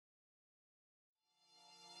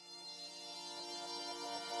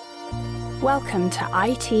Welcome to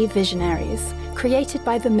IT Visionaries, created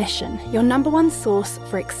by The Mission, your number one source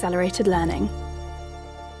for accelerated learning.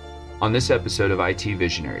 On this episode of IT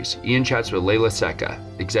Visionaries, Ian chats with Layla Secca,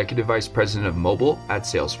 Executive Vice President of Mobile at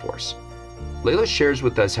Salesforce. Layla shares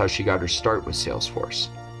with us how she got her start with Salesforce,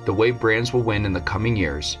 the way brands will win in the coming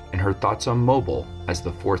years, and her thoughts on mobile as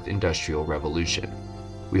the fourth industrial revolution.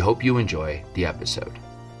 We hope you enjoy the episode.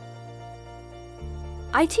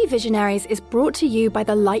 IT Visionaries is brought to you by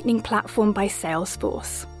the Lightning Platform by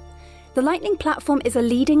Salesforce. The Lightning Platform is a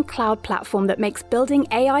leading cloud platform that makes building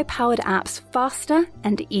AI-powered apps faster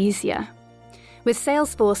and easier. With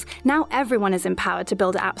Salesforce, now everyone is empowered to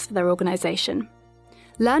build apps for their organization.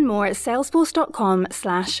 Learn more at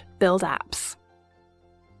salesforce.com/buildapps.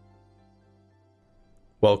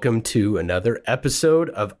 Welcome to another episode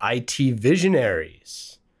of IT Visionaries.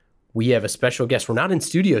 We have a special guest. We're not in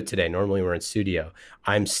studio today. Normally we're in studio.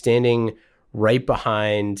 I'm standing right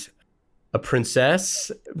behind a princess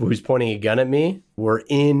who's pointing a gun at me. We're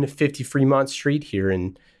in 50 Fremont Street here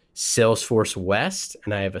in Salesforce West,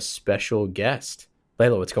 and I have a special guest.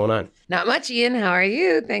 Layla, what's going on? Not much, Ian. How are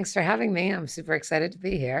you? Thanks for having me. I'm super excited to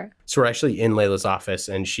be here. So we're actually in Layla's office,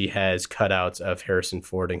 and she has cutouts of Harrison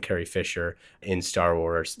Ford and Carrie Fisher in Star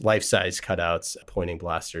Wars, life-size cutouts pointing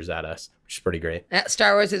blasters at us, which is pretty great.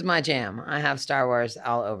 Star Wars is my jam. I have Star Wars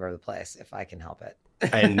all over the place if I can help it.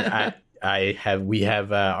 And we have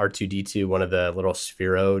R2-D2, one of the little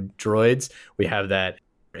Sphero droids. We have that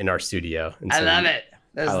in our studio. And I love it.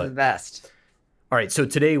 Those are the best. All right, so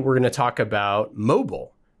today we're going to talk about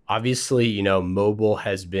mobile. Obviously, mobile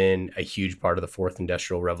has been a huge part of the fourth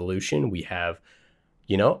industrial revolution. We have,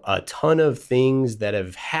 a ton of things that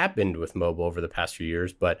have happened with mobile over the past few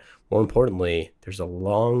years, but more importantly, there's a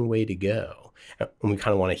long way to go. And we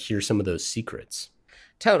kind of want to hear some of those secrets.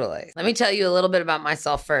 Totally. Let me tell you a little bit about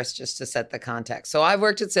myself first, just to set the context. So I've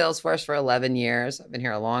worked at Salesforce for 11 years. I've been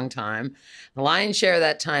here a long time. The lion's share of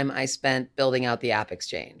that time I spent building out the App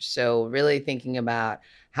Exchange. So really thinking about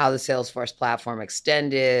how the Salesforce platform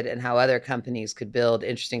extended and how other companies could build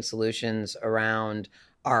interesting solutions around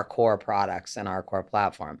our core products and our core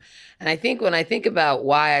platform. And I think when I think about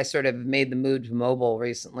why I sort of made the move to mobile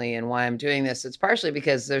recently and why I'm doing this, it's partially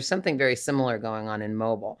because there's something very similar going on in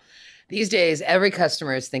mobile. These days, every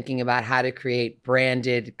customer is thinking about how to create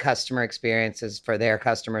branded customer experiences for their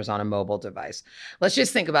customers on a mobile device. Let's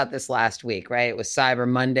just think about this last week, right? It was Cyber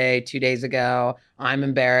Monday 2 days ago. I'm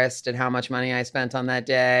embarrassed at how much money I spent on that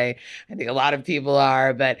day. I think a lot of people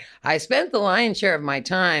are, but I spent the lion's share of my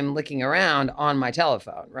time looking around on my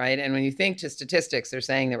telephone, right? And when you think to statistics, they're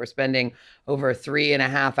saying that we're spending over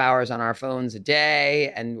 3.5 hours on our phones a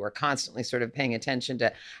day, and we're constantly sort of paying attention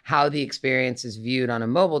to how the experience is viewed on a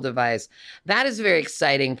mobile device. That is a very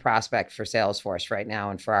exciting prospect for Salesforce right now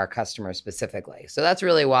and for our customers specifically. So that's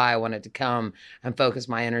really why I wanted to come and focus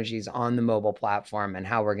my energies on the mobile platform and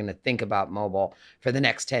how we're going to think about mobile for the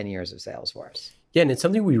next 10 years of Salesforce. Yeah, and it's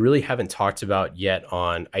something we really haven't talked about yet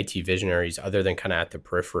on IT Visionaries other than kind of at the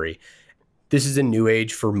periphery. This is a new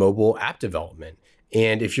age for mobile app development.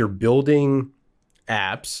 And if you're building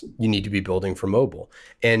apps, you need to be building for mobile.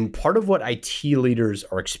 And part of what IT leaders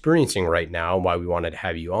are experiencing right now, why we wanted to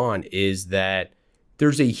have you on, is that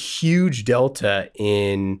there's a huge delta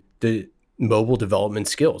in the mobile development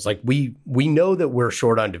skills. Like we know that we're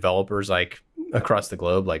short on developers like across the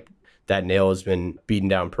globe, like that nail has been beaten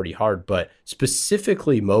down pretty hard, but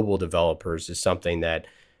specifically mobile developers is something that,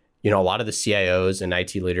 a lot of the CIOs and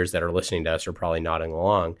IT leaders that are listening to us are probably nodding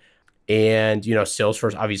along. And,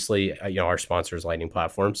 Salesforce, obviously, our sponsor is Lightning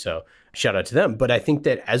Platform, so shout out to them. But I think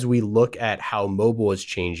that as we look at how mobile is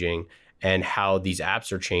changing and how these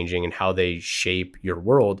apps are changing and how they shape your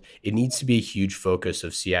world, it needs to be a huge focus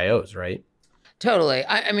of CIOs, right? Totally.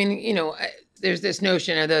 I mean, there's this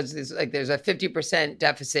notion of there's a 50%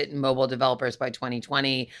 deficit in mobile developers by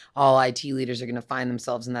 2020. All IT leaders are going to find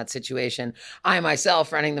themselves in that situation. I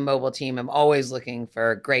myself, running the mobile team, am always looking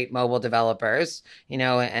for great mobile developers,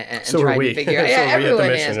 and so trying to figure out. Yeah,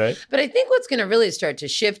 everyone is. Right? But I think what's going to really start to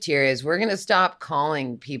shift here is we're going to stop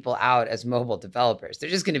calling people out as mobile developers. They're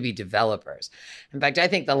just going to be developers. In fact, I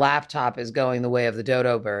think the laptop is going the way of the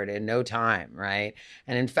dodo bird in no time, right?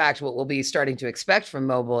 And in fact, what we'll be starting to expect from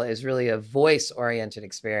mobile is really a voice-oriented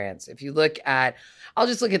experience. If you look at, I'll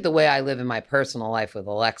just look at the way I live in my personal life with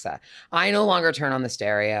Alexa. I no longer turn on the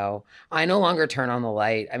stereo. I no longer turn on the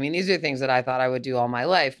light. I mean, these are things that I thought I would do all my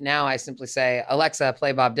life. Now I simply say, Alexa,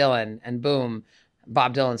 play Bob Dylan, and boom,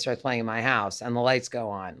 Bob Dylan starts playing in my house and the lights go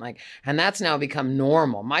on. And that's now become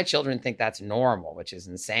normal. My children think that's normal, which is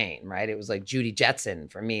insane, right? It was like Judy Jetson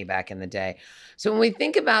for me back in the day. So when we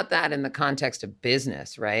think about that in the context of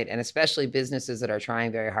business, right? And especially businesses that are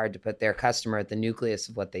trying very hard to put their customer at the nucleus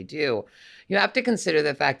of what they do, you have to consider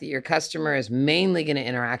the fact that your customer is mainly going to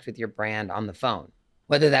interact with your brand on the phone.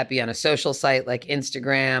 Whether that be on a social site like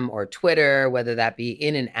Instagram or Twitter, whether that be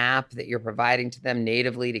in an app that you're providing to them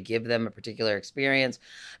natively to give them a particular experience.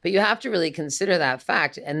 But you have to really consider that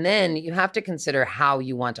fact. And then you have to consider how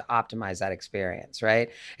you want to optimize that experience, right?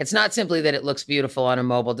 It's not simply that it looks beautiful on a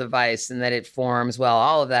mobile device and that it forms well.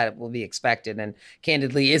 All of that will be expected and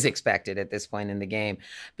candidly is expected at this point in the game.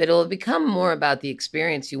 But it'll become more about the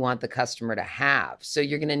experience you want the customer to have. So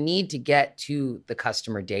you're going to need to get to the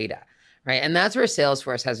customer data. Right. And that's where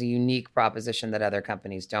Salesforce has a unique proposition that other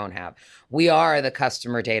companies don't have. We are the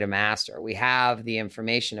customer data master. We have the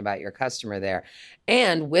information about your customer there.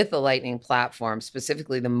 And with the Lightning platform,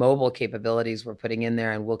 specifically the mobile capabilities we're putting in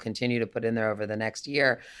there and we'll continue to put in there over the next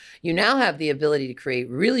year, you now have the ability to create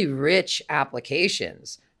really rich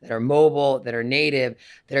applications that are mobile, that are native,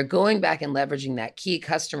 that are going back and leveraging that key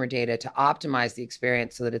customer data to optimize the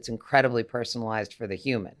experience so that it's incredibly personalized for the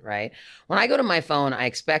human, right? When I go to my phone, I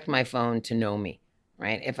expect my phone to know me,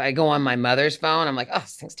 right? If I go on my mother's phone, I'm like, oh,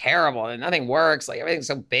 this thing's terrible and nothing works. Like everything's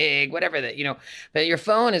so big, whatever that, but your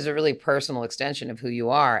phone is a really personal extension of who you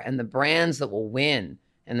are. And the brands that will win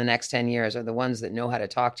in the next 10 years are the ones that know how to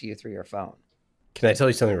talk to you through your phone. Can I tell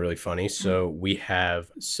you something really funny? So we have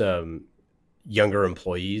some younger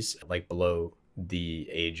employees, like below the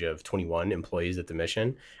age of 21 employees at the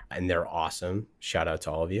mission, and they're awesome. Shout out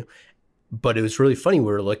to all of you. But it was really funny. We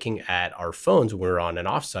were looking at our phones when we were on an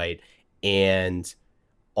offsite, and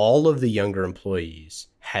all of the younger employees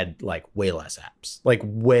had like way less apps, like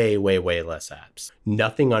way less apps.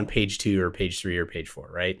 Nothing on page 2 or page 3 or page 4,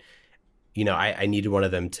 right? I needed one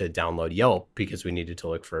of them to download Yelp because we needed to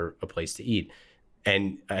look for a place to eat.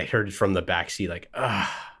 And I heard from the backseat, like,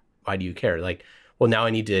 why do you care? Like, well, now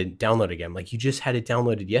I need to download again. Like, you just had it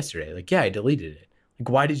downloaded yesterday. Like, yeah, I deleted it. Like,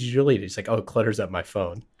 why did you delete it? It's like, oh, it clutters up my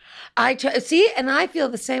phone. See, and I feel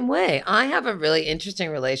the same way. I have a really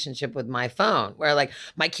interesting relationship with my phone where like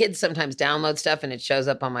my kids sometimes download stuff and it shows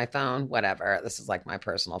up on my phone, whatever. This is like my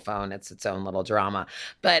personal phone. It's its own little drama.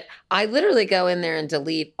 But I literally go in there and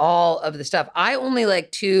delete all of the stuff. I only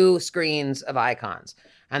like 2 screens of icons.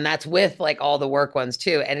 And that's with like all the work ones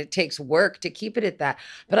too. And it takes work to keep it at that.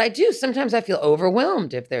 But sometimes I feel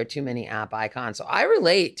overwhelmed if there are too many app icons. So I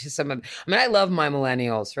relate to I love my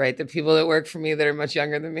millennials, right? The people that work for me that are much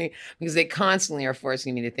younger than me, because they constantly are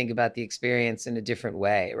forcing me to think about the experience in a different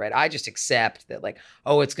way, right? I just accept that like,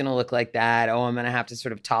 oh, it's going to look like that. Oh, I'm going to have to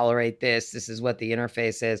sort of tolerate this. This is what the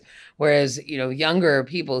interface is. Whereas, younger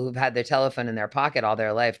people who've had their telephone in their pocket all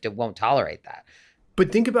their life won't tolerate that.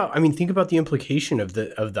 But think about the implication of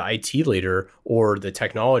the IT leader or the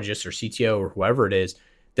technologist or CTO or whoever it is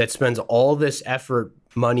that spends all this effort,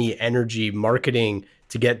 money, energy, marketing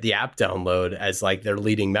to get the app download as like their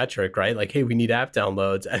leading metric, right? Like, hey, we need app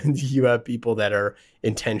downloads. And you have people that are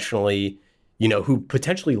intentionally, who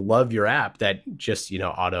potentially love your app that just,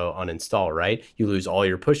 auto uninstall, right? You lose all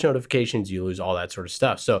your push notifications, you lose all that sort of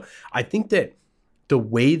stuff. So I think that the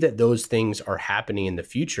way that those things are happening in the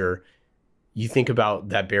future, you think about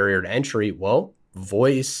that barrier to entry. Well,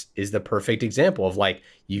 voice is the perfect example of like,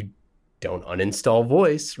 you don't uninstall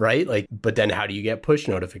voice, right? Like, but then how do you get push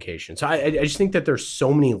notifications? So I just think that there's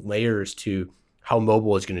so many layers to how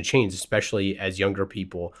mobile is going to change, especially as younger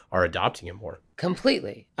people are adopting it more.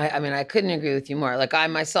 Completely. I couldn't agree with you more. Like I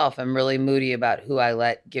myself am really moody about who I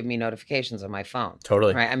let give me notifications on my phone.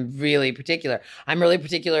 Totally. Right. I'm really particular. I'm really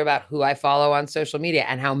particular about who I follow on social media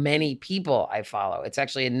and how many people I follow. It's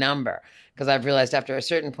actually a number because I've realized after a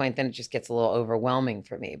certain point, then it just gets a little overwhelming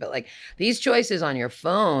for me. But like these choices on your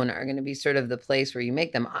phone are going to be sort of the place where you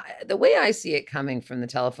make them. The way I see it coming from the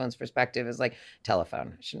telephone's perspective is like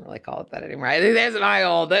telephone. I shouldn't really call it that anymore.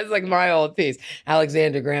 That's like my old piece.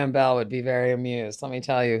 Alexander Graham Bell would be very amused. Let me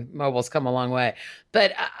tell you, mobile's come a long way.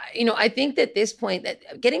 But, I think that this point,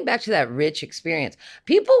 that getting back to that rich experience,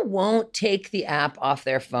 people won't take the app off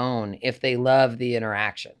their phone if they love the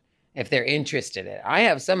interaction, if they're interested in it. I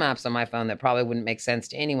have some apps on my phone that probably wouldn't make sense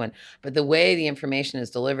to anyone, but the way the information is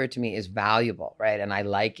delivered to me is valuable, right? And I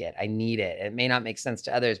like it. I need it. It may not make sense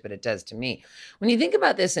to others, but it does to me. When you think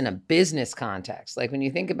about this in a business context, like when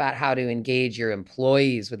you think about how to engage your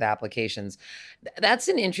employees with applications, that's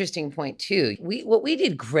an interesting point too. What we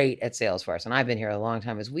did great at Salesforce, and I've been here a long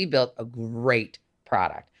time, is we built a great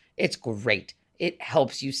product. It's great. it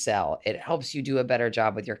helps you sell. It helps you do a better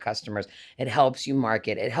job with your customers. It helps you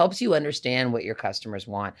market. It helps you understand what your customers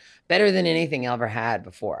want better than anything I ever had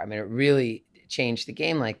before. I mean, it really changed the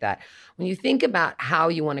game like that. When you think about how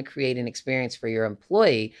you want to create an experience for your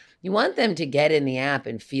employee, you want them to get in the app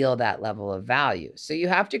and feel that level of value. So you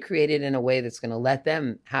have to create it in a way that's going to let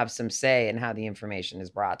them have some say in how the information is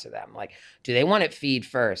brought to them. Like, do they want it feed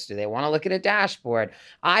first? Do they want to look at a dashboard?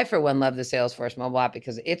 I, for one, love the Salesforce mobile app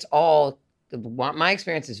because it's all, my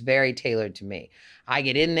experience is very tailored to me. I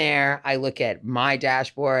get in there, I look at my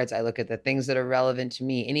dashboards, I look at the things that are relevant to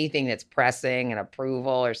me, anything that's pressing, an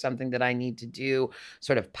approval or something that I need to do,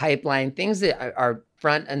 sort of pipeline, things that are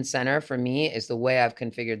front and center for me is the way I've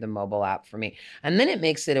configured the mobile app for me. And then it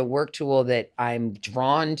makes it a work tool that I'm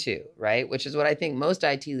drawn to, right? Which is what I think most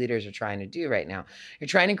IT leaders are trying to do right now. You're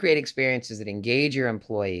trying to create experiences that engage your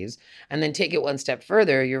employees, and then take it one step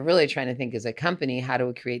further. You're really trying to think as a company, how do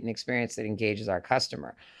we create an experience that engages our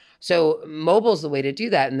customer? So mobile is the way to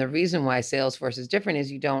do that. And the reason why Salesforce is different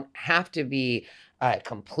is you don't have to be a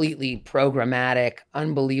completely programmatic,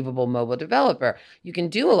 unbelievable mobile developer. You can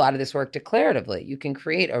do a lot of this work declaratively. You can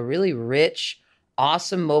create a really rich,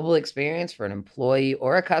 awesome mobile experience for an employee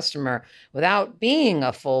or a customer without being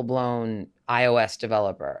a full-blown iOS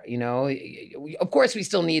developer. You know, of course, we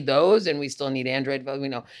still need those, and we still need Android, but we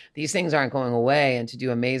know these things aren't going away. And to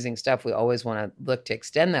do amazing stuff, we always want to look to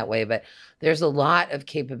extend that way. But there's a lot of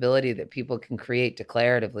capability that people can create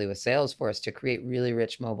declaratively with Salesforce to create really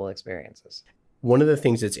rich mobile experiences. One of the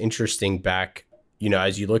things that's interesting back,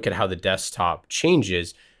 as you look at how the desktop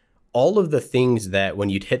changes, all of the things that when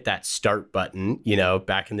you'd hit that start button,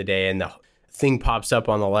 back in the day, and the thing pops up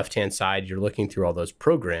on the left-hand side, you're looking through all those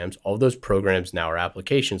programs now are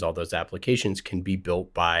applications. All those applications can be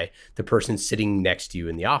built by the person sitting next to you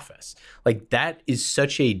in the office. Like, that is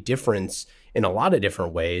such a difference in a lot of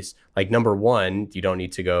different ways. Like, number one, you don't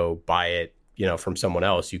need to go buy it, from someone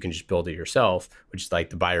else. You can just build it yourself, which is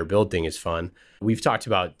like the buy or build thing is fun. We've talked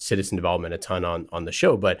about citizen development a ton on the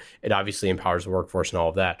show, but it obviously empowers the workforce and all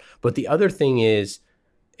of that. But the other thing is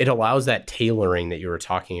it allows that tailoring that you were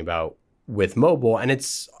talking about with mobile, and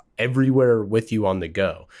it's everywhere with you on the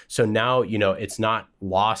go. So now, it's not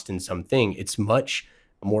lost in something. It's much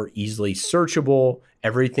more easily searchable.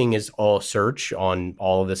 Everything is all search on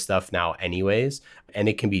all of this stuff now anyways, and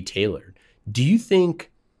it can be tailored. Do you think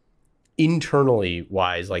internally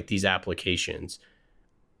wise, like these applications,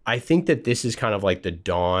 I think that this is kind of like the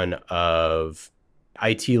dawn of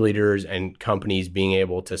IT leaders and companies being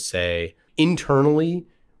able to say, internally,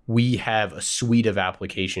 we have a suite of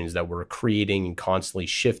applications that we're creating and constantly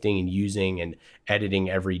shifting and using and editing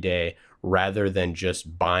every day, rather than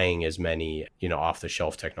just buying as many,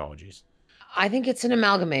 off-the-shelf technologies. I think it's an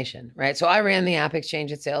amalgamation, right? So I ran the App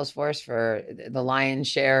Exchange at Salesforce for the lion's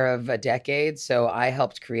share of a decade. So I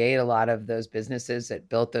helped create a lot of those businesses that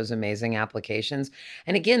built those amazing applications.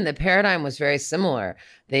 And again, the paradigm was very similar.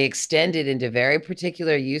 They extended into very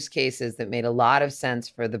particular use cases that made a lot of sense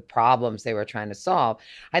for the problems they were trying to solve.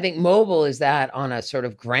 I think mobile is that on a sort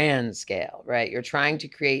of grand scale, right? You're trying to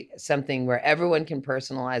create something where everyone can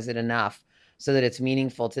personalize it enough so that it's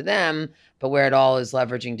meaningful to them, but where it all is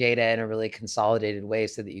leveraging data in a really consolidated way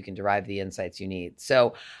so that you can derive the insights you need.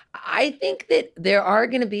 So I think that there are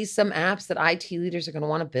going to be some apps that IT leaders are going to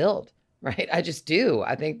want to build, right? I just do.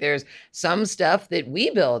 I think there's some stuff that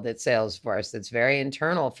we build at Salesforce that's very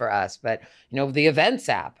internal for us, but the events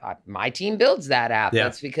app, my team builds that app. Yeah.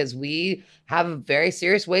 That's because we have a very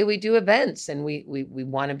serious way we do events, and we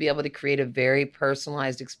want to be able to create a very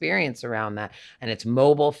personalized experience around that. And it's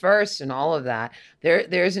mobile first and all of that.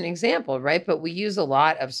 There's an example, right? But we use a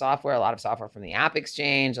lot of software from the App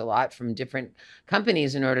Exchange, a lot from different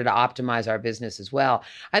companies in order to optimize our business as well.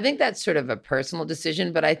 I think that's sort of a personal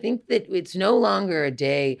decision, but I think that it's no longer a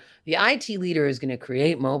day. The IT leader is going to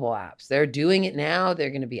create mobile apps. They're doing it now. They're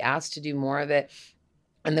going to be asked to do more of it.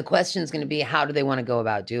 And the question is going to be, how do they want to go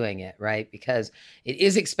about doing it, right? Because it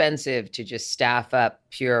is expensive to just staff up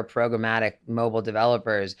pure programmatic mobile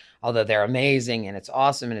developers, although they're amazing and it's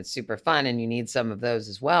awesome and it's super fun and you need some of those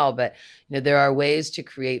as well. But there are ways to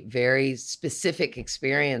create very specific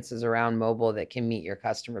experiences around mobile that can meet your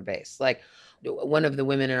customer base. Like, one of the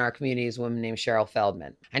women in our community is a woman named Cheryl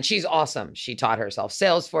Feldman, and she's awesome. She taught herself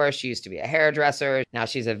Salesforce. She used to be a hairdresser. Now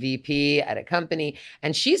she's a VP at a company,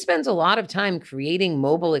 and she spends a lot of time creating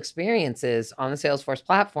mobile experiences on the Salesforce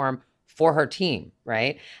platform for her team,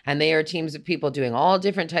 right? And they are teams of people doing all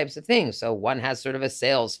different types of things. So one has sort of a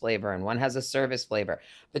sales flavor and one has a service flavor.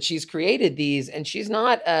 But she's created these, and she's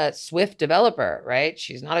not a Swift developer, right?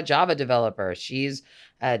 She's not a Java developer. She's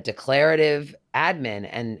a declarative admin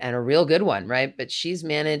and a real good one, right? But she's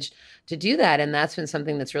managed to do that. And that's been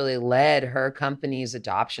something that's really led her company's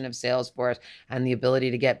adoption of Salesforce and the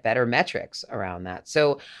ability to get better metrics around that.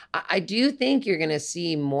 So I do think you're going to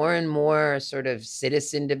see more and more sort of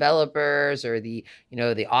citizen developers or the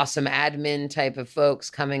awesome admin type of folks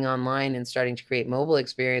coming online and starting to create mobile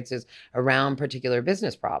experiences around particular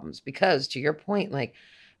business problems. Because to your point, like,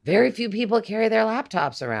 very few people carry their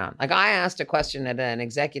laptops around. Like, I asked a question at an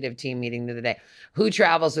executive team meeting the other day, who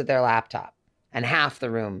travels with their laptop? And half the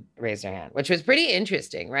room raised their hand, which was pretty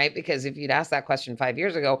interesting, right? Because if you'd asked that question 5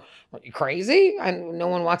 years ago, what, you crazy? No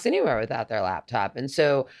one walks anywhere without their laptop. And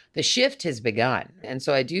so the shift has begun. And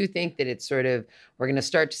so I do think that it's sort of, we're going to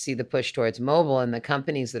start to see the push towards mobile, and the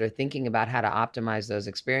companies that are thinking about how to optimize those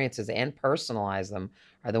experiences and personalize them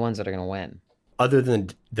are the ones that are going to win. Other than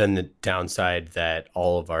the downside that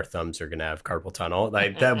all of our thumbs are going to have carpal tunnel,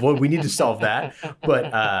 like that, we need to solve that.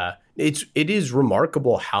 But it is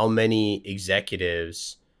remarkable how many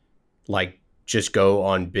executives like just go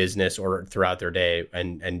on business or throughout their day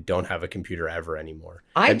and don't have a computer ever anymore.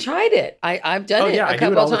 I tried it. I've done it a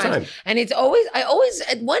couple of times. And I always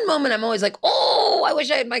at one moment I'm always like, oh, I wish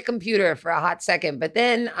I had my computer for a hot second. But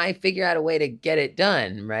then I figure out a way to get it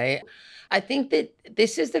done, right? I think that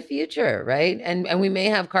this is the future, right? And we may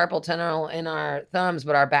have carpal tunnel in our thumbs,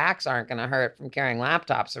 but our backs aren't going to hurt from carrying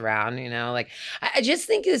laptops around, Like, I just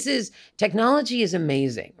think technology is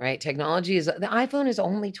amazing, right? The iPhone is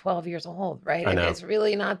only 12 years old, right? I know. It's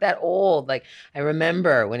really not that old. Like, I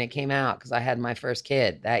remember when it came out because I had my first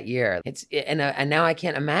kid that year. And now I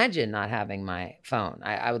can't imagine not having my phone.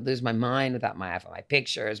 I would lose my mind without my iPhone, my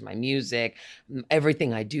pictures, my music,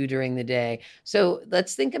 everything I do during the day. So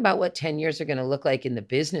let's think about what 10 years are going to look like in the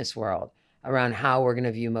business world around how we're going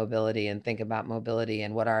to view mobility and think about mobility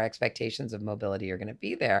and what our expectations of mobility are going to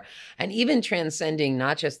be there. And even transcending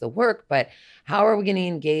not just the work, but how are we going to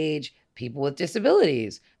engage people with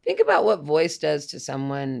disabilities? Think about what voice does to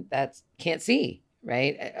someone that can't see,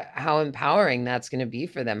 right? How empowering that's going to be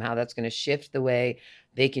for them, how that's going to shift the way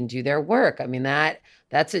they can do their work. I mean,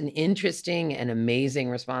 that's an interesting and amazing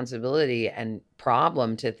responsibility and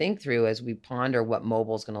problem to think through as we ponder what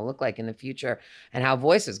mobile is going to look like in the future and how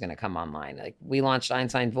voice is going to come online. Like, we launched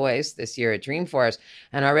Einstein Voice this year at Dreamforce,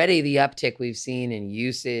 and already the uptick we've seen in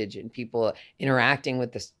usage and people interacting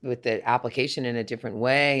with the application in a different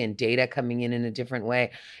way and data coming in a different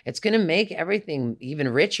way, it's going to make everything even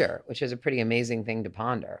richer, which is a pretty amazing thing to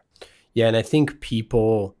ponder. Yeah, and I think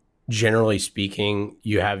people, generally speaking,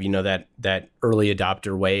 you have, that early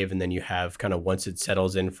adopter wave, and then you have kind of once it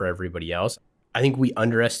settles in for everybody else. I think we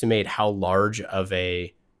underestimate how large of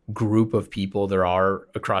a group of people there are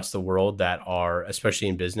across the world that are, especially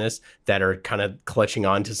in business, that are kind of clutching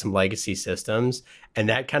on to some legacy systems. And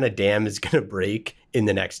that kind of dam is going to break in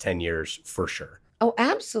the next 10 years for sure. Oh,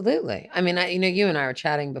 absolutely. I mean, you and I were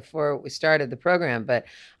chatting before we started the program, but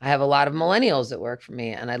I have a lot of millennials that work for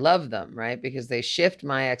me, and I love them, right? Because they shift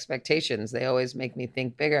my expectations. They always make me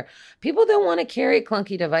think bigger. People don't want to carry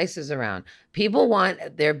clunky devices around. People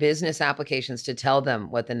want their business applications to tell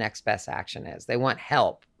them what the next best action is. They want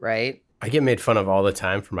help, right? I get made fun of all the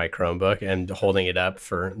time for my Chromebook and holding it up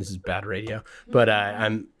this is bad radio, but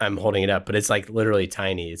I'm holding it up, but it's like literally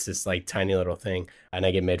tiny. It's this like tiny little thing, and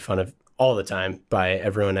I get made fun of all the time by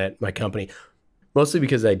everyone at my company, mostly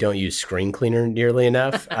because I don't use screen cleaner nearly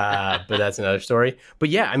enough, but that's another story. But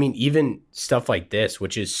yeah, I mean, even stuff like this,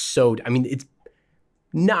 which is it's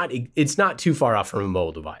not too far off from a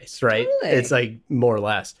mobile device, right? Totally. It's like more or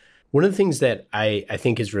less. One of the things that I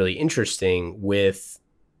think is really interesting with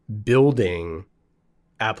building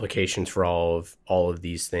applications for all of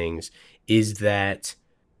these things is that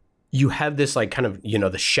you have this like kind of,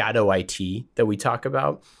 the shadow IT that we talk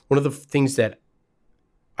about. One of the things that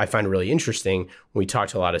I find really interesting when we talk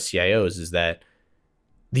to a lot of CIOs is that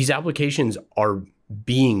these applications are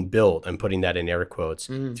being built, I'm putting that in air quotes,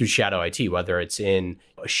 through shadow IT, whether it's in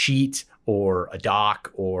a sheet or a doc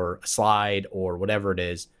or a slide or whatever it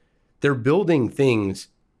is. They're building things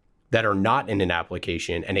that are not in an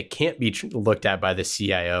application, and it can't be looked at by the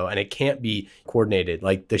CIO, and it can't be coordinated.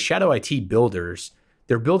 Like the shadow IT builders,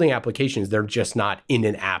 they're building applications, they're just not in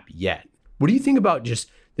an app yet. What do you think about just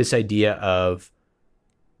this idea of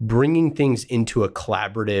bringing things into a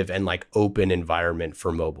collaborative and like open environment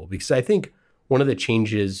for mobile? Because I think one of the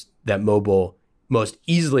changes that mobile most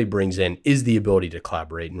easily brings in is the ability to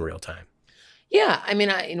collaborate in real time. Yeah, I mean,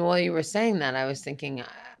 while you were saying that, I was thinking,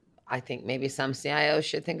 I think maybe some CIOs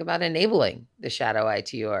should think about enabling the shadow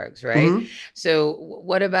IT orgs, right? Mm-hmm. So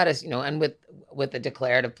what about us, and with with a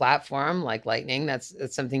declarative platform like Lightning, that's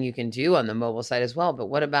something you can do on the mobile side as well. But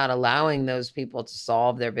what about allowing those people to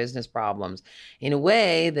solve their business problems in a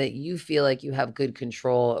way that you feel like you have good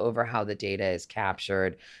control over how the data is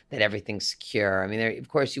captured, that everything's secure? I mean, of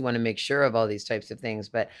course, you want to make sure of all these types of things,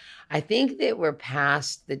 but I think that we're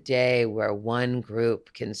past the day where one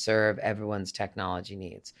group can serve everyone's technology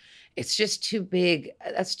needs. It's just too big.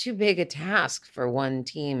 That's too big a task for one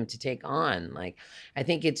team to take on. Like, I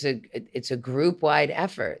think it's a group-wide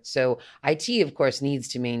effort. So IT, of course, needs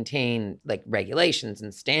to maintain like regulations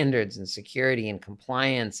and standards and security and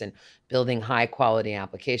compliance and building high quality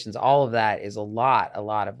applications. All of that is a lot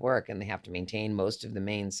of work, and they have to maintain most of the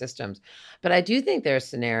main systems. But I do think there are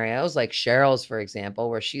scenarios like Cheryl's, for example,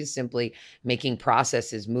 where she's simply making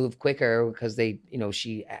processes move quicker because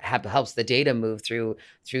she helps the data move through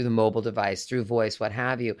the mobile device, through voice, what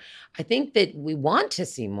have you. I think that we want to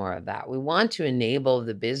see more of that. We want to enable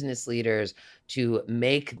the business leaders to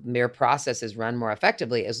make their processes run more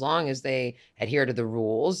effectively as long as they adhere to the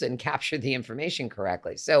rules and capture the information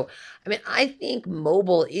correctly. So, I mean, I think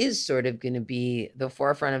mobile is sort of going to be the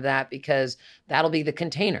forefront of that because that'll be the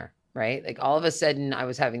container, right? Like all of a sudden, I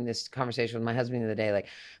was having this conversation with my husband the other day, like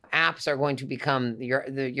apps are going to become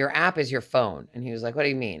your app is your phone. And he was like, what do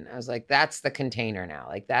you mean? I was like, that's the container now.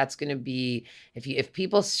 Like that's going to be, if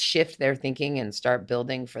people shift their thinking and start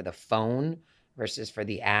building for the phone versus for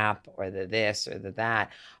the app or the this or the that,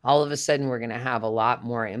 all of a sudden we're going to have a lot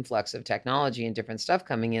more influx of technology and different stuff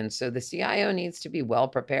coming in. So the CIO needs to be well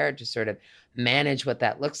prepared to sort of manage what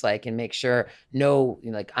that looks like and make sure I'm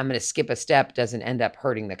going to skip a step doesn't end up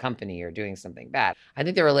hurting the company or doing something bad. I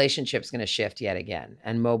think the relationship's going to shift yet again,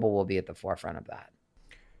 and mobile will be at the forefront of that.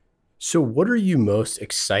 So what are you most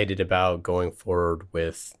excited about going forward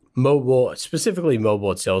with mobile, specifically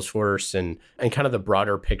mobile at Salesforce and kind of the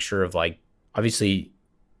broader picture of like, obviously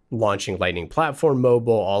launching Lightning Platform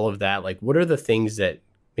Mobile, all of that? Like, what are the things that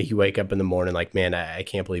make you wake up in the morning like, man, I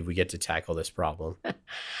can't believe we get to tackle this problem?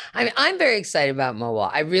 I mean, I'm very excited about mobile.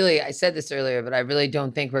 I said this earlier, but I really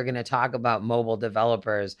don't think we're going to talk about mobile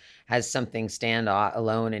developers as something stand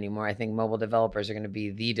alone anymore. I think mobile developers are going to be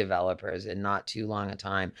the developers in not too long a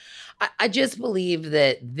time. I just believe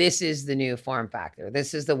that this is the new form factor.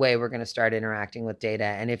 This is the way we're going to start interacting with data.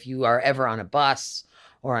 And if you are ever on a bus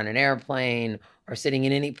or on an airplane or sitting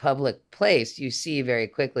in any public place, you see very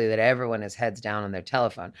quickly that everyone is heads down on their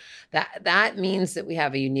telephone. That means that we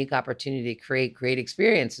have a unique opportunity to create great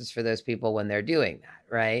experiences for those people when they're doing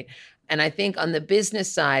that, right? And I think on the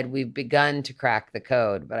business side, we've begun to crack the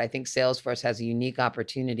code, but I think Salesforce has a unique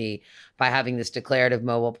opportunity by having this declarative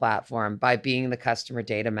mobile platform, by being the customer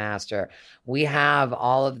data master. We have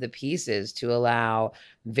all of the pieces to allow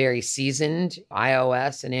very seasoned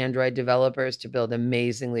iOS and Android developers to build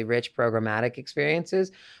amazingly rich programmatic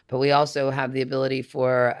experiences, but we also have the ability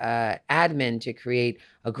for admin to create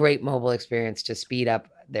a great mobile experience to speed up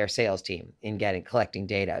their sales team in collecting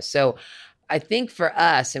data. So I think for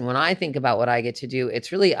us, and when I think about what I get to do,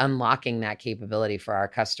 it's really unlocking that capability for our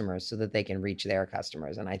customers so that they can reach their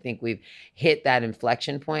customers. And I think we've hit that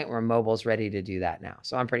inflection point where mobile's ready to do that now.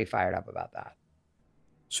 So I'm pretty fired up about that.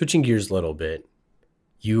 Switching gears a little bit,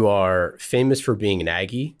 you are famous for being an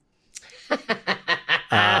Aggie.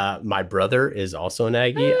 My brother is also an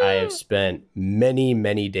Aggie. I have spent many,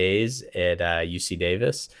 many days at UC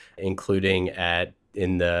Davis, including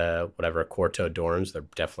in the Quarto dorms. They're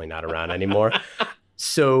definitely not around anymore.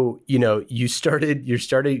 So, you started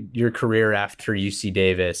your career after UC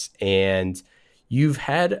Davis, and you've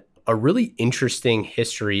had a really interesting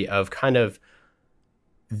history of kind of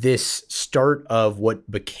this start of what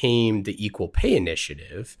became the Equal Pay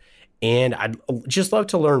Initiative. And I'd just love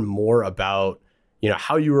to learn more about,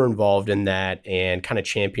 how you were involved in that and kind of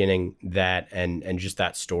championing that and just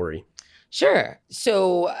that story. Sure.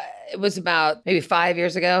 So it was about maybe 5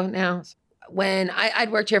 years ago now. When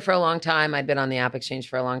I'd worked here for a long time, I'd been on the App Exchange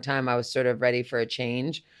for a long time. I was sort of ready for a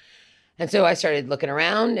change. And so I started looking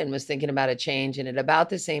around and was thinking about a change. And at about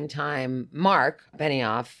the same time, Mark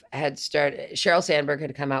Benioff Sheryl Sandberg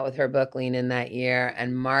had come out with her book, Lean In, that year.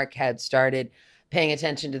 And Mark had started paying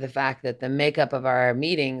attention to the fact that the makeup of our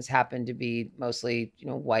meetings happened to be mostly,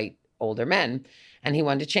 white older men. And he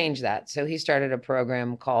wanted to change that. So he started a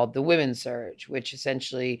program called the Women's Surge, which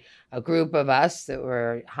essentially a group of us that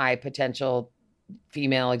were high potential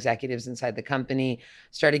female executives inside the company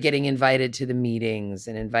started getting invited to the meetings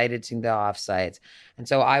and invited to the offsites. And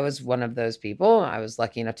so I was one of those people. I was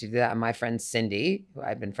lucky enough to do that. And my friend Cindy, who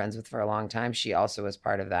I've been friends with for a long time, she also was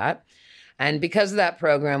part of that. And because of that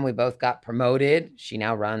program, we both got promoted. She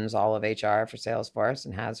now runs all of HR for Salesforce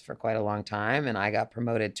and has for quite a long time. And I got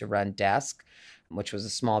promoted to run Desk, which was a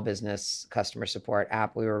small business customer support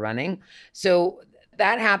app we were running. So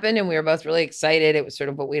that happened and we were both really excited. It was sort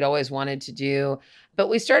of what we'd always wanted to do. But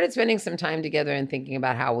we started spending some time together and thinking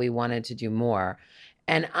about how we wanted to do more.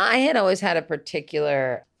 And I had always had a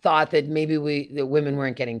particular thought that maybe the women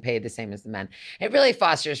weren't getting paid the same as the men. It really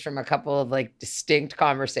fosters from a couple of like distinct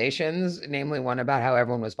conversations, namely one about how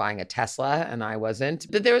everyone was buying a Tesla and I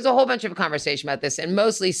wasn't. But there was a whole bunch of conversation about this. And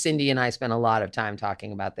mostly Cindy and I spent a lot of time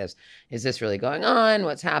talking about this. Is this really going on?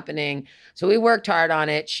 What's happening? So we worked hard on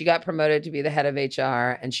it. She got promoted to be the head of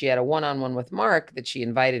HR and she had a one-on-one with Mark that she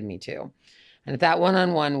invited me to. And at that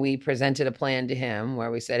one-on-one, we presented a plan to him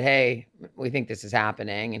where we said, hey, we think this is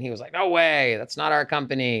happening. And he was like, no way, that's not our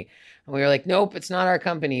company. And we were like, nope, it's not our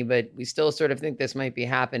company, but we still sort of think this might be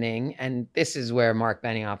happening. And this is where Mark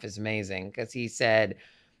Benioff is amazing because he said,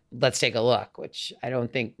 let's take a look, which I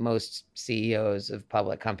don't think most CEOs of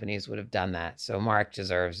public companies would have done that. So Mark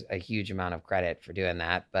deserves a huge amount of credit for doing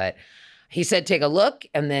that. But he said, take a look.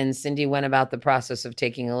 And then Cindy went about the process of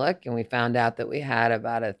taking a look. And we found out that we had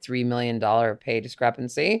about a $3 million pay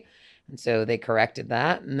discrepancy. And so they corrected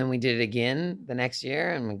that. And then we did it again the next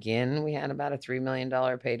year. And again, we had about a $3 million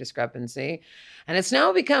pay discrepancy. And it's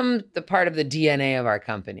now become the part of the DNA of our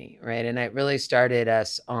company, right? And it really started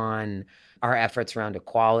us on our efforts around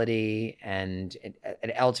equality, and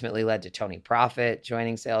it ultimately led to Tony Profit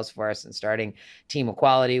joining Salesforce and starting Team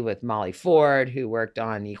Equality with Molly Ford, who worked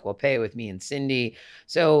on equal pay with me and Cindy.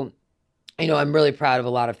 So, I'm really proud of a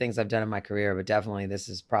lot of things I've done in my career, but definitely this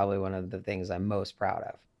is probably one of the things I'm most proud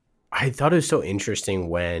of. I thought it was so interesting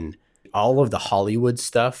when all of the Hollywood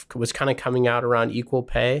stuff was kind of coming out around equal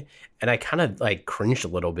pay, and I kind of like cringed a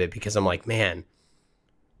little bit because I'm like, man,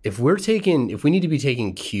 if we need to be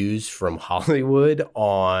taking cues from Hollywood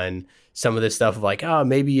on some of this stuff of like, oh,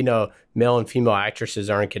 maybe, male and female actresses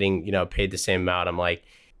aren't getting, paid the same amount. I'm like,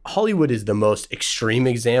 Hollywood is the most extreme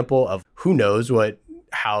example of who knows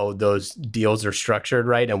how those deals are structured,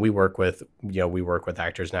 right? And we work with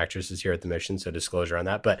actors and actresses here at the Mission, so disclosure on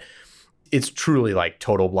that. But it's truly like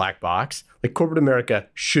total black box. Like corporate America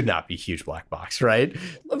should not be huge black box, right?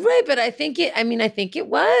 Right, but I think it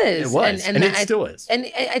was. It was, and it still is. And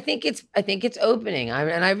I think it's opening.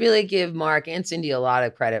 And I really give Mark and Cindy a lot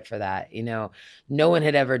of credit for that. No one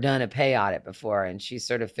had ever done a pay audit before, and she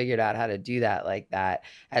sort of figured out how to do that like that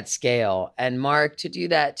at scale. And Mark to do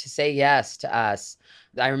that, to say yes to us.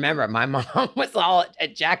 I remember my mom was all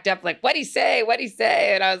jacked up, like, what'd he say? What'd he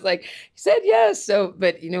say? And I was like, he said yes. So,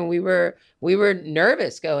 but we were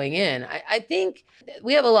nervous going in. I think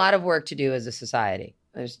we have a lot of work to do as a society.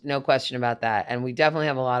 There's no question about that. And we definitely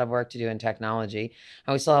have a lot of work to do in technology.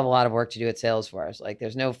 And we still have a lot of work to do at Salesforce. Like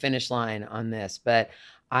there's no finish line on this, but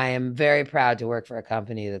I am very proud to work for a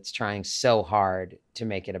company that's trying so hard to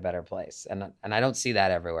make it a better place. And I don't see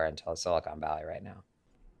that everywhere until Silicon Valley right now.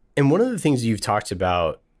 And one of the things you've talked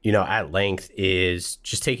about, at length is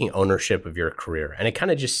just taking ownership of your career. And it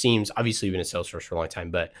kind of just seems, obviously you've been at Salesforce for a long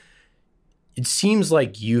time, but it seems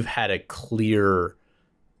like you've had a clear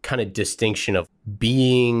kind of distinction of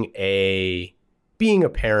being a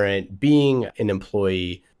parent, being an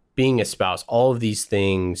employee, being a spouse. All of these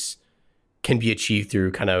things can be achieved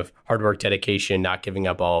through kind of hard work, dedication, not giving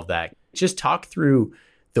up all of that. Just talk through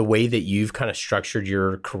the way that you've kind of structured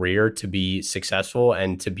your career to be successful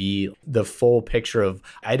and to be the full picture of,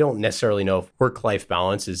 I don't necessarily know if work-life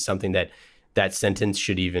balance is something that sentence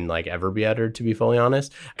should even like ever be uttered, to be fully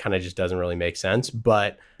honest. Kind of just doesn't really make sense.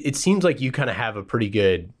 But it seems like you kind of have a pretty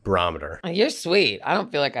good barometer. You're sweet. I don't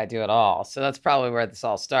feel like I do at all. So that's probably where this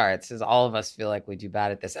all starts, is all of us feel like we do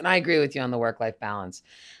bad at this. And I agree with you on the work-life balance.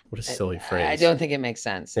 What a silly phrase. I don't think it makes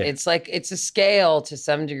sense. Yeah. It's like, it's a scale to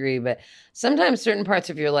some degree, but sometimes certain parts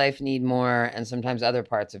of your life need more and sometimes other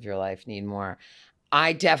parts of your life need more.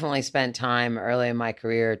 I definitely spent time early in my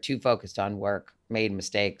career too focused on work, made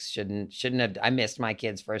mistakes, shouldn't have. I missed my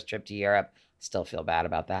kid's first trip to Europe. Still feel bad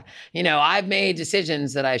about that. I've made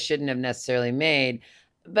decisions that I shouldn't have necessarily made.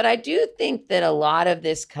 But I do think that a lot of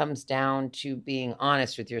this comes down to being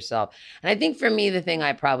honest with yourself. And I think for me, the thing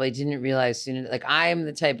I probably didn't realize soon, like I am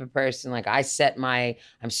the type of person, like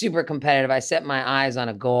I'm super competitive. I set my eyes on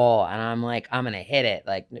a goal and I'm like, I'm going to hit it,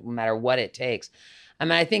 like no matter what it takes.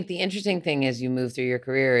 I think the interesting thing as you move through your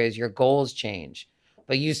career is your goals change,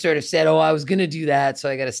 But you sort of said, oh, I was going to do that, so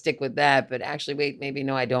I got to stick with that. But actually, wait, maybe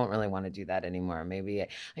no, I don't really want to do that anymore. Maybe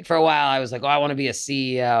like for a while I was like, oh, I want to be a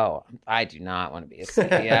CEO. I do not want to be a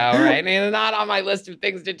CEO, right? And not on my list of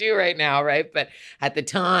things to do right now, right? But at the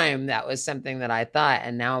time, that was something that I thought.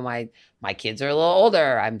 And now my kids are a little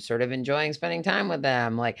older. I'm sort of enjoying spending time with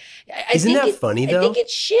them. Like, isn't that funny though? I think it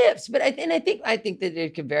shifts, but I think that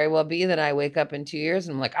it could very well be that I wake up in 2 years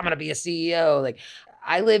and I'm like, I'm going to be a CEO. Like,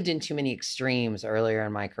 I lived in too many extremes earlier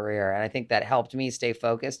in my career, and I think that helped me stay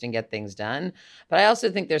focused and get things done. But I also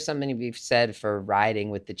think there's something to be said for riding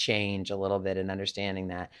with the change a little bit and understanding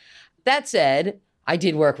that. That said, I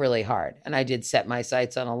did work really hard, and I did set my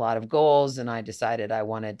sights on a lot of goals, and I decided I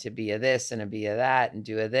wanted to be a this and a be a that and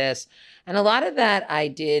do a this. And a lot of that I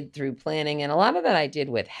did through planning, and a lot of that I did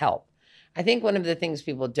with help. I think one of the things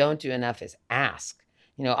people don't do enough is ask.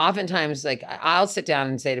 Oftentimes, like, I'll sit down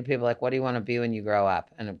and say to people, like, what do you want to be when you grow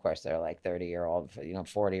up? And of course, they're like 30-year-old,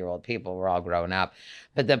 40-year-old people. We're all grown up.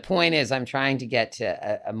 But the point is, I'm trying to get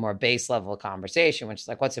to a more base level conversation, which is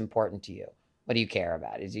like, what's important to you? What do you care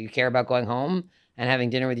about? Do you care about going home and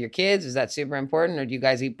having dinner with your kids? Is that super important? Or do you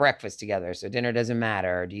guys eat breakfast together, so dinner doesn't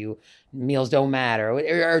matter? Or meals don't matter?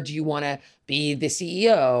 Or do you want to be the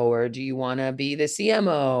CEO? Or do you want to be the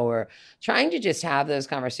CMO? Or trying to just have those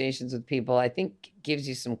conversations with people, I think, gives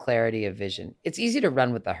you some clarity of vision. It's easy to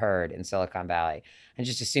run with the herd in Silicon Valley and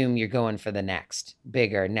just assume you're going for the next,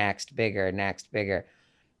 bigger, next, bigger, next, bigger.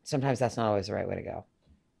 Sometimes that's not always the right way to go.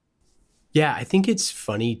 Yeah, I think it's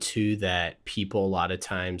funny too that people a lot of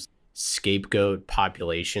times scapegoat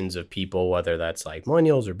populations of people, whether that's like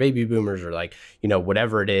millennials or baby boomers or like,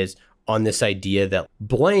 whatever it is, on this idea that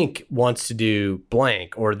blank wants to do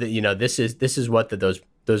blank, or that, this is what those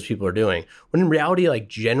people are doing. When in reality, like,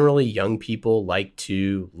 generally young people like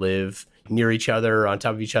to live near each other, on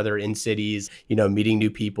top of each other, in cities, meeting new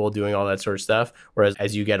people, doing all that sort of stuff. Whereas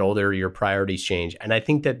as you get older, your priorities change. And I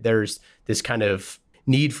think that there's this kind of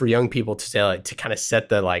need for young people to say, like, to kind of set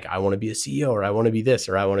the, like, I want to be a CEO, or I want to be this,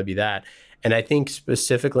 or I want to be that. And I think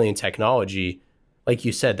specifically in technology, like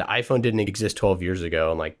you said, the iPhone didn't exist 12 years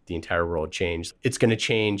ago and like the entire world changed. It's going to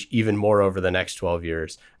change even more over the next 12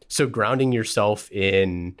 years. So grounding yourself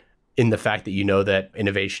in the fact that that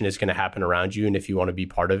innovation is going to happen around you, and if you want to be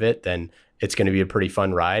part of it, then it's going to be a pretty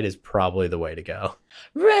fun ride, is probably the way to go.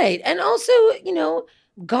 Right. And also,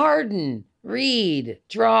 garden, read,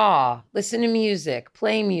 draw, listen to music,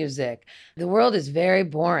 play music. The world is very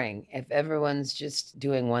boring if everyone's just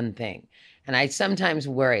doing one thing. And I sometimes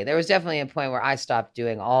worry. There was definitely a point where I stopped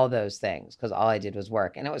doing all those things because all I did was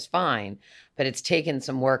work, and it was fine, but it's taken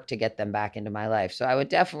some work to get them back into my life. So I would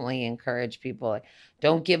definitely encourage people, like,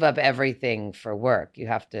 don't give up everything for work. You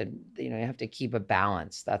have to keep a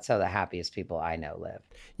balance. That's how the happiest people I know live.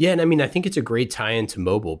 Yeah. And I mean, I think it's a great tie into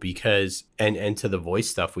mobile because, and to the voice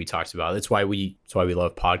stuff we talked about. That's why we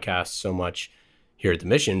love podcasts so much here at The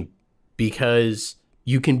Mission, because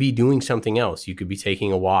you can be doing something else. You could be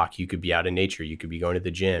taking a walk. You could be out in nature. You could be going to the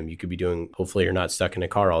gym. You could be hopefully you're not stuck in a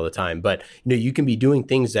car all the time, but you can be doing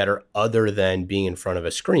things that are other than being in front of a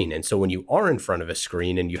screen. And so when you are in front of a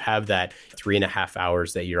screen and you have that 3.5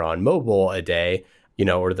 hours that you're on mobile a day,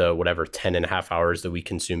 or the 10.5 hours that we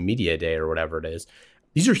consume media a day or whatever it is,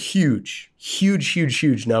 these are huge, huge, huge,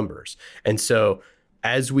 huge numbers. And so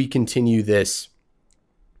as we continue this,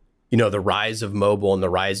 the rise of mobile and the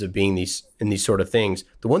rise of being these sort of things,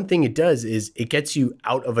 the one thing it does is it gets you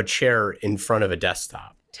out of a chair in front of a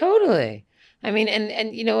desktop. Totally. I mean,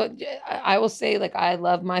 and I will say, like, I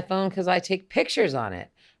love my phone because I take pictures on it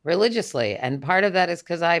religiously. And part of that is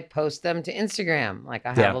because I post them to Instagram. Like,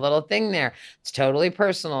 I have a little thing there. It's totally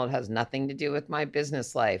personal. It has nothing to do with my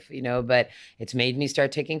business life, but it's made me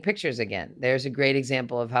start taking pictures again. There's a great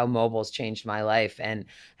example of how mobile's changed my life, and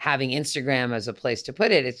having Instagram as a place to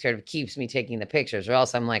put it, it sort of keeps me taking the pictures, or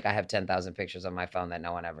else I'm like, I have 10,000 pictures on my phone that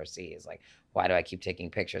no one ever sees. Like, why do I keep taking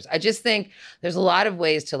pictures? I just think there's a lot of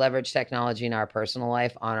ways to leverage technology in our personal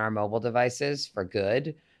life on our mobile devices for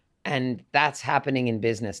good. And that's happening in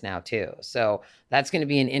business now too. So that's going to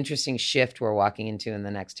be an interesting shift we're walking into in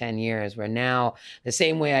the next 10 years, where now the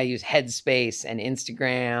same way I use Headspace and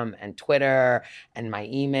Instagram and Twitter and my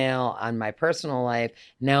email on my personal life,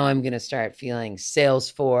 now I'm going to start feeling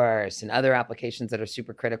Salesforce and other applications that are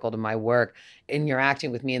super critical to my work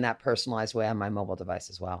interacting with me in that personalized way on my mobile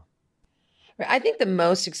device as well. I think the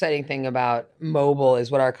most exciting thing about mobile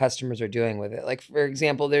is what our customers are doing with it. Like, for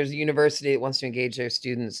example, there's a university that wants to engage their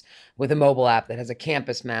students with a mobile app that has a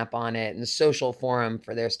campus map on it and a social forum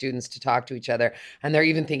for their students to talk to each other. And they're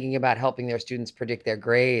even thinking about helping their students predict their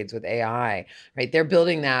grades with AI, right? They're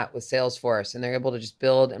building that with Salesforce, and they're able to just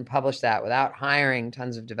build and publish that without hiring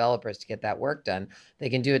tons of developers to get that work done. They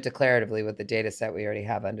can do it declaratively with the data set we already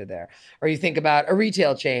have under there. Or you think about a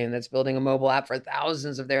retail chain that's building a mobile app for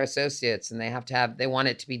thousands of their associates, and they want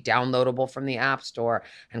it to be downloadable from the App Store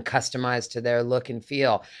and customized to their look and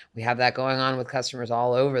feel. We have that going on with customers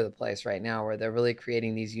all over the place right now, where they're really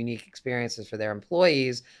creating these unique experiences for their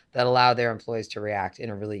employees that allow their employees to react in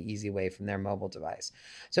a really easy way from their mobile device.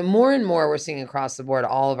 So more and more, we're seeing across the board,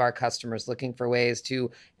 all of our customers looking for ways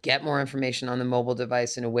to get more information on the mobile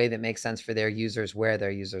device in a way that makes sense for their users, where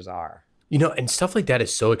their users are. You know, and stuff like that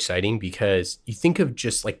is so exciting because you think of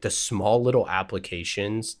just like the small little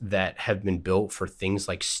applications that have been built for things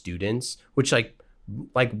like students, which like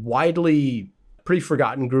widely pretty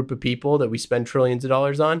forgotten group of people that we spend trillions of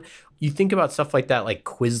dollars on. You think about stuff like that, like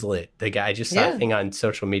Quizlet. The guy, I just saw a thing on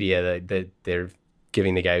social media that they're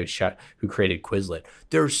giving the guy who created Quizlet.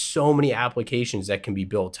 There are so many applications that can be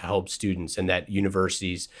built to help students and that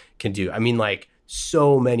universities can do. I mean, like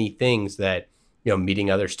so many things that, you know, meeting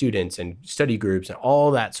other students and study groups and all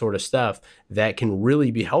that sort of stuff that can really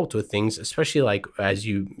be helped with things, especially like as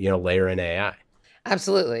you layer in AI.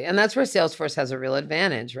 Absolutely. And that's where Salesforce has a real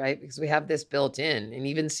advantage, right? Because we have this built in, and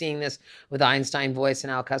even seeing this with Einstein Voice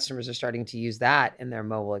and how customers are starting to use that in their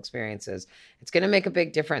mobile experiences, it's going to make a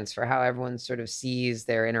big difference for how everyone sort of sees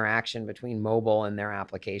their interaction between mobile and their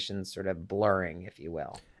applications sort of blurring, if you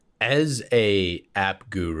will. As a app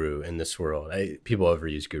guru in this world, people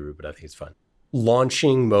overuse guru, but I think it's fun.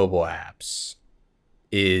 Launching mobile apps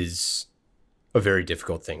is a very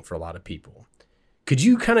difficult thing for a lot of people. Could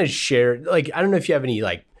you kind of share, like, I don't know if you have any,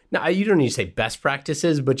 like, no, you don't need to say best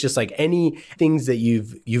practices, but just like any things that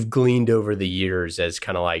you've gleaned over the years as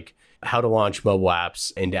kind of like how to launch mobile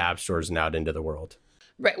apps into app stores and out into the world?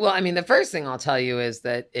 Right. Well, I mean, the first thing I'll tell you is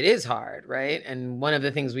that it is hard, right? And one of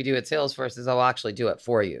the things we do at Salesforce is I'll actually do it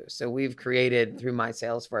for you. So we've created through my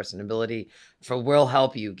Salesforce an ability we'll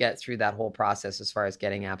help you get through that whole process as far as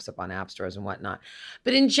getting apps up on app stores and whatnot.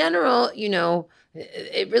 But in general, you know,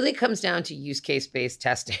 it really comes down to use case-based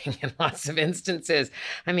testing in lots of instances.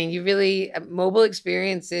 I mean, mobile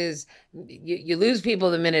experiences, you lose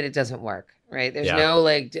people the minute it doesn't work. Right. There's no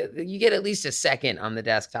you get at least a second on the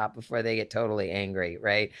desktop before they get totally angry.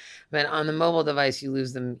 Right. But on the mobile device, you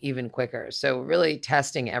lose them even quicker. So really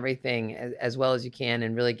testing everything as well as you can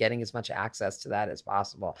and really getting as much access to that as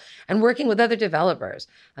possible and working with other developers.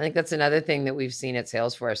 I think that's another thing that we've seen at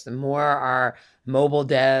Salesforce. The more our mobile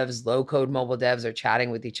devs, low code mobile devs are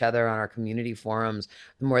chatting with each other on our community forums,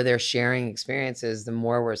 the more they're sharing experiences, the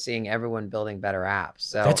more we're seeing everyone building better apps.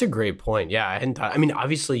 So that's a great point. Yeah. I mean,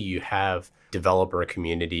 obviously you have developer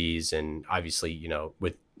communities and obviously, you know,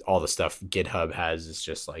 with all the stuff GitHub has is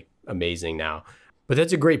just like amazing now. But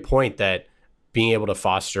that's a great point that being able to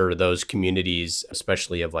foster those communities,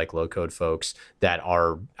 especially of like low code folks that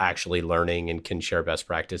are actually learning and can share best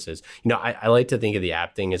practices. You know, I like to think of the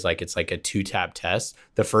app thing as like, it's like a 2-tap test.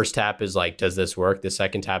 The first tap is like, does this work? The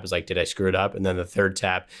second tap is like, did I screw it up? And then the third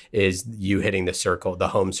tap is you hitting the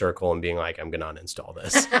home circle and being like, I'm going to uninstall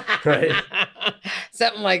this. Right?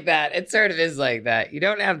 Something like that. It sort of is like that. You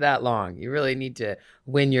don't have that long. You really need to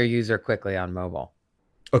win your user quickly on mobile.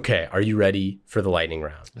 Okay, are you ready for the lightning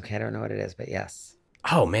round? Okay, I don't know what it is, but yes.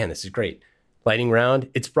 Oh man, this is great. Lightning round,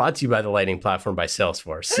 it's brought to you by the Lightning Platform by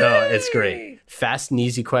Salesforce. So It's great. Fast and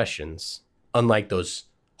easy questions, unlike those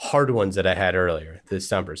hard ones that I had earlier, the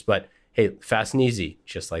stumpers. But hey, fast and easy,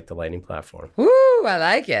 just like the Lightning Platform. Woo, I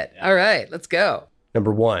like it. All right, let's go.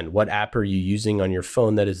 Number 1, what app are you using on your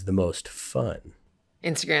phone that is the most fun?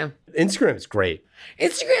 Instagram. Instagram is great.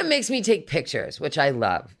 Instagram makes me take pictures, which I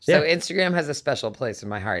love. So Instagram has a special place in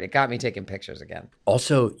my heart. It got me taking pictures again.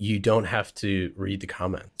 Also, you don't have to read the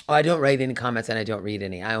comments. Oh, I don't write any comments and I don't read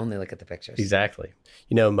any. I only look at the pictures. Exactly.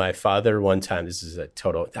 You know, my father one time, this is a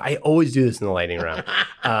total, I always do this in the lightning round.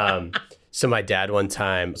 So my dad one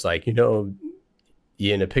time was like, you know,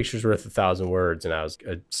 Ian, a picture's worth 1,000 words. And I was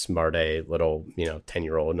a smart little,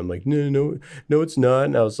 10-year-old. And I'm like, no, it's not.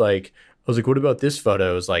 And I was like, what about this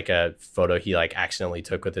photo? It was like a photo he like accidentally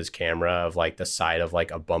took with his camera of like the side of like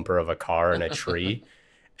a bumper of a car and a tree.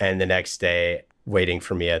 And the next day, waiting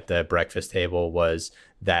for me at the breakfast table was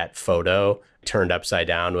that photo turned upside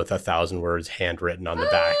down with 1,000 words handwritten on the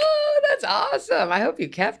back. Oh, That's awesome. I hope you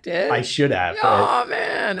kept it. I should have. Oh,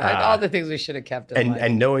 man. All the things we should have kept in life.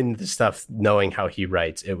 And knowing the stuff, knowing how he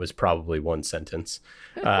writes, it was probably one sentence.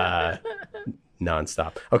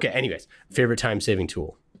 Nonstop. Okay, anyways, favorite time-saving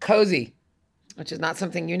tool? Cozy, which is not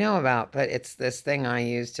something you know about, but it's this thing I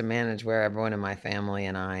use to manage where everyone in my family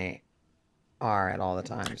and I are at all the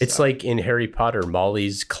time. It's like in Harry Potter,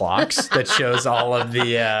 Molly's clocks that shows all of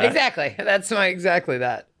the... Exactly. That's exactly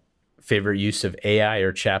that. Favorite use of AI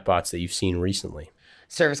or chatbots that you've seen recently?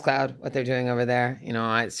 Service Cloud, what they're doing over there.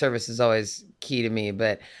 Service is always key to me,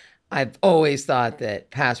 but I've always thought that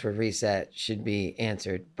password reset should be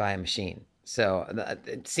answered by a machine. So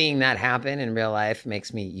seeing that happen in real life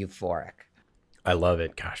makes me euphoric. I love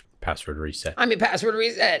it. Gosh, password reset. Password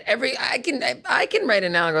reset. I can write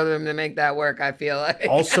an algorithm to make that work, I feel like.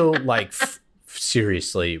 Also,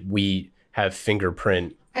 seriously, we have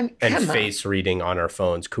fingerprint and face reading on our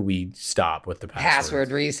phones. Could we stop with the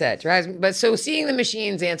password reset? But so seeing the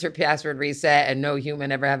machines answer password reset and no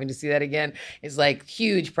human ever having to see that again is like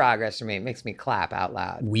huge progress for me. It makes me clap out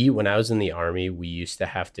loud. When I was in the Army, we used to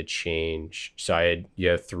have to change. So you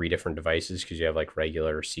have 3 different devices because you have like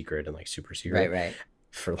regular, secret, and like super secret. Right.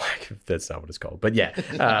 That's not what it's called, but yeah,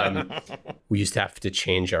 we used to have to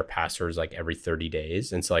change our passwords like every 30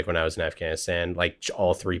 days. And so like when I was in Afghanistan, like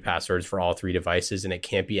all 3 passwords for all 3 devices, and it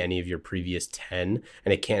can't be any of your previous 10,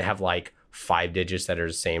 and it can't have like 5 digits that are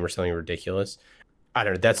the same or something ridiculous. I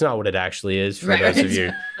don't know. That's not what it actually is for those of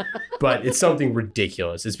you, but it's something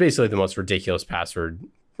ridiculous. It's basically the most ridiculous password.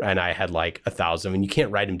 And I had like 1,000, and you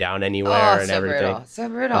can't write them down anywhere and everything. So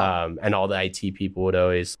brutal. And all the IT people would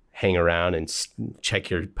always hang around and check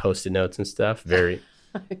your Post-it notes and stuff. Very.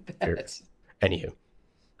 Anywho,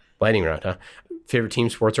 lightning round, huh? Favorite team,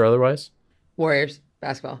 sports or otherwise? Warriors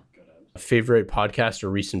basketball. Favorite podcast or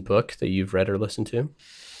recent book that you've read or listened to?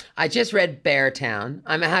 I just read Beartown.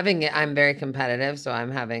 I'm very competitive, so I'm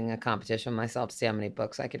having a competition with myself to see how many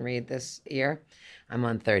books I can read this year. I'm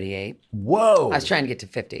on 38. Whoa. I was trying to get to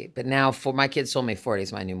 50, but now my kids told me 40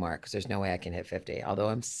 is my new mark because there's no way I can hit 50. Although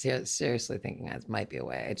I'm seriously thinking that might be a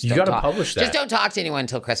way. You got to publish that. Just don't talk to anyone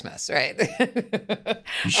until Christmas, right?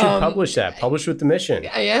 You should publish that. Publish with the mission.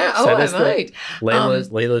 Yeah. Oh, I might.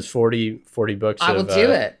 Layla's 40 books. I will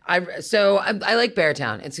do it. I like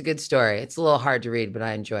Beartown. It's a good story. It's a little hard to read, but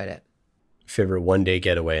I enjoyed it. Favorite one-day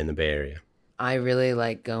getaway in the Bay Area? I really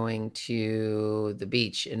like going to the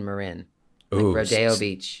beach in Marin. Rodeo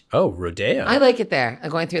Beach. Oh, Rodeo. I like it there.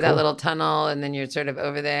 Going through that little tunnel, and then you're sort of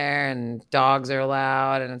over there, and dogs are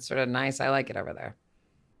allowed, and it's sort of nice. I like it over there.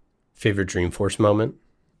 Favorite Dreamforce moment?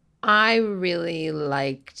 I really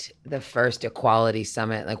liked the first equality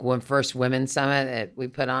summit, first women's summit that we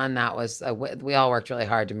put on. That was, we all worked really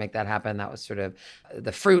hard to make that happen. That was sort of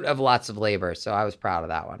the fruit of lots of labor. So I was proud of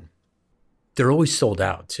that one. They're always sold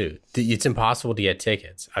out too. It's impossible to get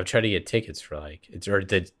tickets. I've tried to get tickets for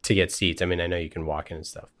to get seats. I mean, I know you can walk in and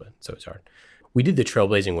stuff, but so it's hard. We did the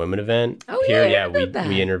Trailblazing Women event here. Yeah,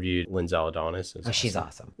 we interviewed Lynn Zaladonis. Oh, she's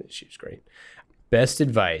awesome. She was great. Best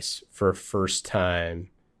advice for a first-time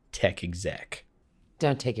tech exec?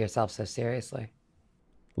 Don't take yourself so seriously.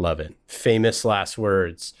 Love it. Famous last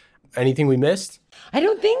words. Anything we missed? I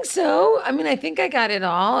don't think so. I mean, I think I got it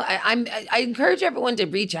all. I encourage everyone to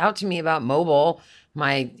reach out to me about mobile.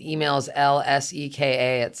 My email is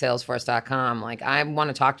lseka@salesforce.com. I want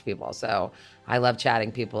to talk to people, so I love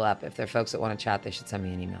chatting people up. If they're folks that want to chat, they should send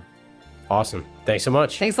me an email. Awesome. Thanks so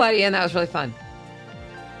much. Thanks a lot, Ian. That was really fun.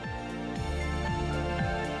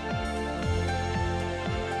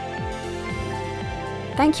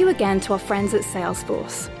 Thank you again to our friends at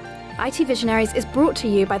Salesforce. IT Visionaries is brought to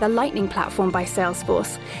you by the Lightning Platform by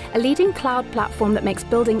Salesforce, a leading cloud platform that makes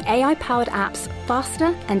building AI-powered apps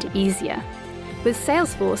faster and easier. With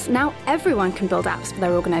Salesforce, now everyone can build apps for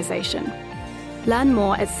their organization. Learn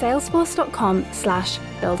more at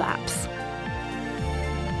salesforce.com/buildapps.